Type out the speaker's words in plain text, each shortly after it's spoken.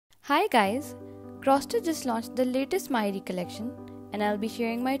Hi guys, Crosster just launched the latest Mahiri collection and I'll be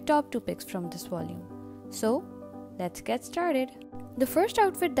sharing my top 2 picks from this volume. So, let's get started. The first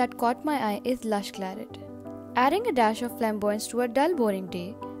outfit that caught my eye is Lush Claret. Adding a dash of flamboyance to a dull boring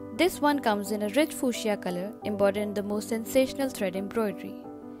day, this one comes in a rich fuchsia color embodied in the most sensational thread embroidery.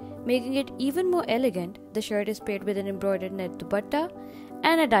 Making it even more elegant, the shirt is paired with an embroidered net dupatta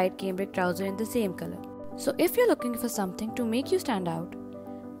and a dyed cambric trouser in the same color. So if you're looking for something to make you stand out,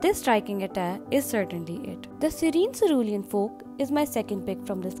 this striking attire is certainly it. The serene cerulean folk is my second pick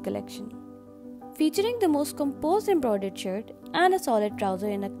from this collection. Featuring the most composed embroidered shirt and a solid trouser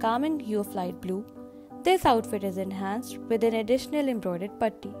in a calming hue of light blue, this outfit is enhanced with an additional embroidered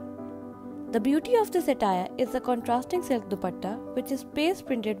patti. The beauty of this attire is the contrasting silk dupatta, which is paste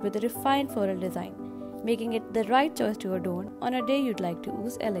printed with a refined floral design, making it the right choice to adorn on a day you'd like to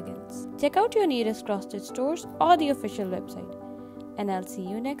ooze elegance. Check out your nearest cross-stitch stores or the official website. And I'll see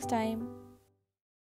you next time.